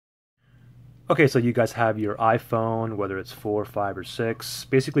Okay, so you guys have your iPhone, whether it's 4, 5, or 6.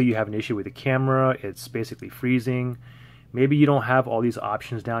 Basically, you have an issue with the camera. It's basically freezing. Maybe you don't have all these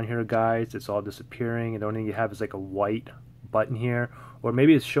options down here, guys. It's all disappearing, and the only thing you have is like a white button here. Or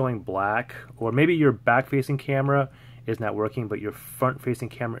maybe it's showing black. Or maybe your back-facing camera is not working, but your front-facing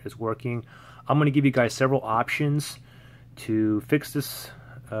camera is working. I'm going to give you guys several options to fix this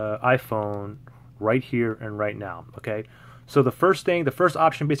iPhone right here and right now, okay? So the first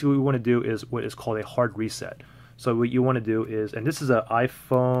option basically we want to do is what is called a hard reset. So what you want to do is, and this is an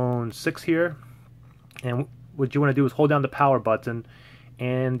iPhone 6 here, and what you want to do is hold down the power button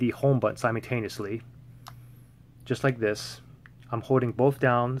and the home button simultaneously, just like this. I'm holding both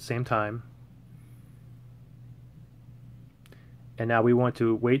down at the same time. And now we want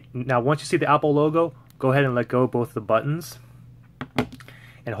to wait. Now once you see the Apple logo, go ahead and let go of both the buttons.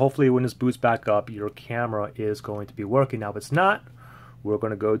 And hopefully when this boots back up, your camera is going to be working. Now if it's not, we're going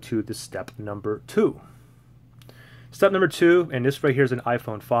to go to the step number 2. Step number 2, and this right here is an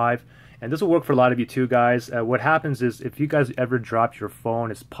iPhone 5. And this will work for a lot of you too, guys. What happens is if you guys ever drop your phone,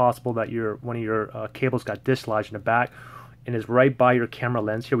 it's possible that one of your cables got dislodged in the back and is right by your camera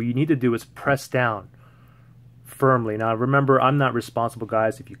lens here. What you need to do is press down firmly. Now remember, I'm not responsible,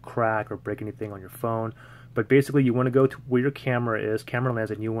 guys, if you crack or break anything on your phone. But basically you want to go to where your camera is, camera lens,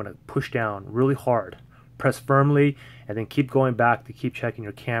 and you want to push down really hard. Press firmly, and then keep going back to keep checking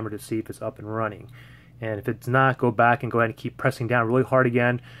your camera to see if it's up and running. And if it's not, go back and go ahead and keep pressing down really hard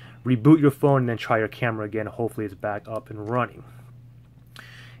again. Reboot your phone and then try your camera again. Hopefully it's back up and running.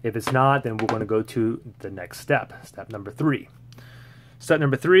 If it's not, then we're going to go to the next step, step number 3. Step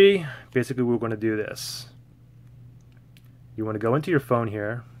number 3, basically we're going to do this. You want to go into your phone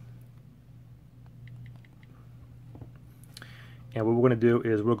here. And what we're going to do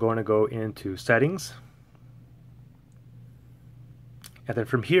is we're going to go into settings. And then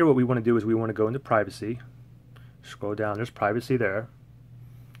from here what we want to do is we want to go into privacy. Scroll down, there's privacy there.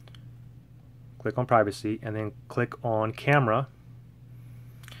 Click on privacy and then click on camera.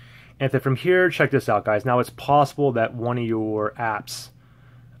 And then from here, check this out, guys. Now it's possible that one of your apps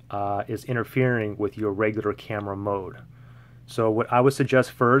is interfering with your regular camera mode. So what I would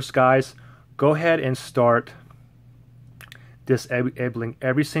suggest first, guys, go ahead and start disabling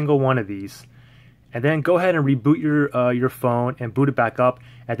every single one of these, and then go ahead and reboot your phone and boot it back up,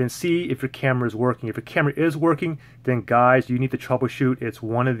 and then see if your camera is working. If your camera is working, then guys, you need to troubleshoot. It's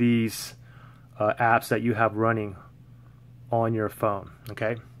one of these apps that you have running on your phone.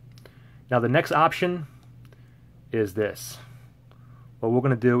 Okay. Now the next option is this. What we're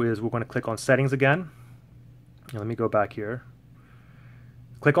going to do is we're going to click on settings again. Now, let me go back here.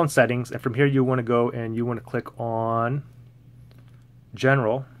 Click on settings, and from here you want to go and you want to click on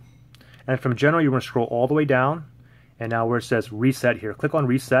general, and from general you want to scroll all the way down, and now where it says reset here, click on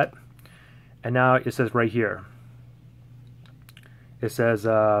reset, and now it says right here, it says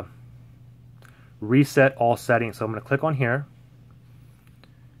reset all settings. So I'm going to click on here,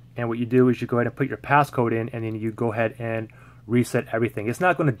 and what you do is you go ahead and put your passcode in, and then you go ahead and reset everything. It's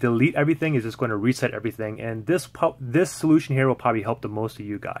not going to delete everything, it's just going to reset everything, and this solution here will probably help the most of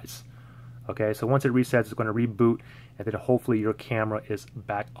you guys. Okay, so once it resets, it's going to reboot, and then hopefully your camera is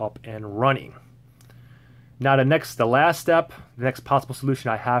back up and running. Now the last step, the next possible solution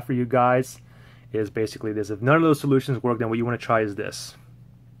I have for you guys is basically this. If none of those solutions work, then what you want to try is this.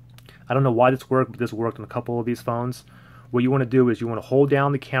 I don't know why this worked, but this worked on a couple of these phones. What you want to do is you want to hold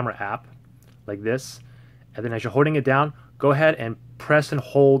down the camera app like this, and then as you're holding it down, go ahead and press and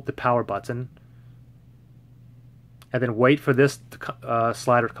hold the power button, and then wait for this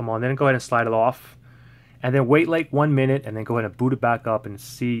slider to come on. Then go ahead and slide it off, and then wait like 1 minute, and then go ahead and boot it back up and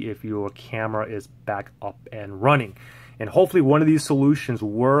see if your camera is back up and running. And hopefully one of these solutions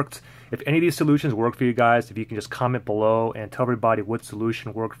worked. If any of these solutions work for you guys, if you can just comment below and tell everybody what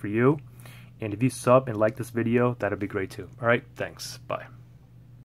solution worked for you. And if you sub and like this video, that'd be great too. All right, thanks. Bye.